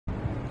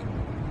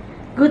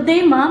Good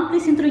day, ma'am.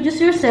 Please introduce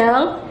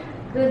yourself.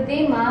 Good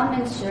day, ma'am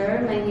and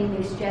sir. My name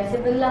is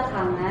Jessiebel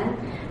Lacangan,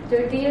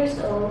 30 years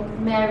old,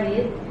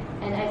 married,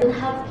 and I don't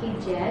have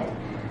kids yet.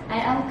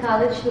 I am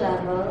college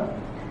level.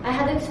 I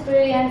had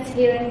experience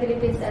here in the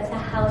Philippines as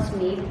a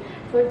housemaid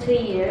for 3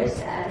 years.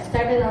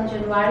 Started on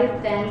January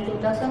 10,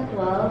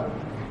 2012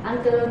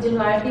 until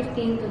January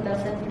 15,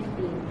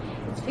 2015.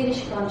 It's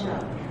finished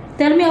contract.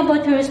 Tell me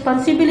about your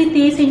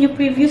responsibilities in your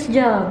previous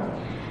job.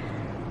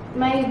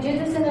 My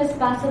duties and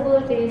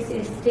responsibilities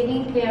is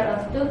taking care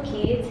of 2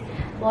 kids,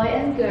 boy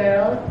and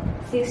girl,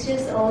 6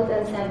 years old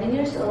and 7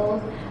 years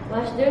old,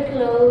 wash their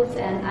clothes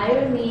and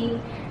ironing,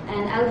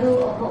 and I'll do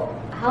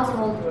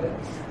household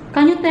works.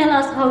 Can you tell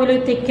us how will you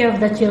take care of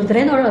the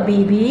children or a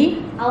baby?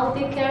 I'll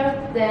take care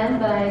of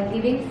them by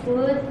giving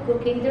food,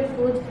 cooking their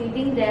food,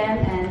 feeding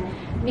them, and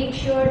make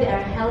sure they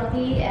are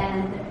healthy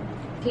and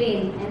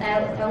clean. And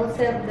I will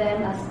serve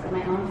them as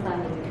my own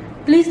family.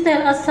 Please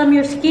tell us some of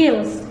your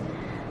skills.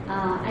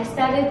 I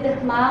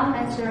studied mom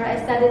and sir. I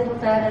studied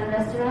hotel and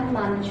restaurant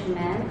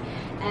management,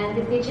 and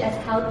they teach us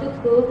how to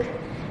cook.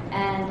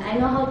 And I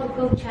know how to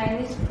cook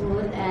Chinese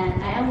food, and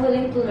I am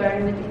willing to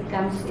learn when it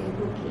comes in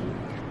cooking.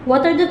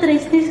 What are the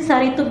traits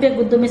necessary to be a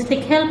good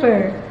domestic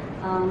helper?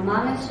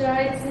 Mom and sir,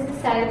 it's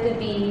necessary to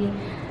be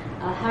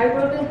a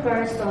hardworking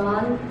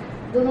person,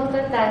 do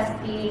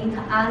multitasking,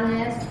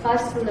 honest,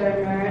 fast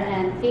learner,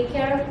 and take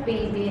care of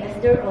baby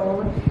as their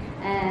own,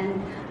 and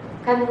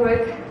can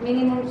work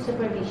minimum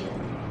supervision.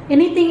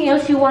 Anything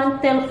else you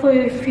want to tell for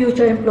your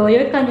future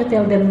employer? Can you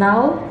tell them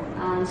now?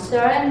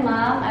 Sir and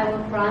mom, I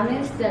will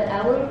promise that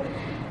I will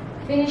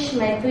finish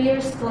my 2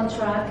 years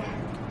contract.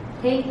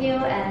 Thank you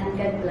and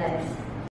God bless.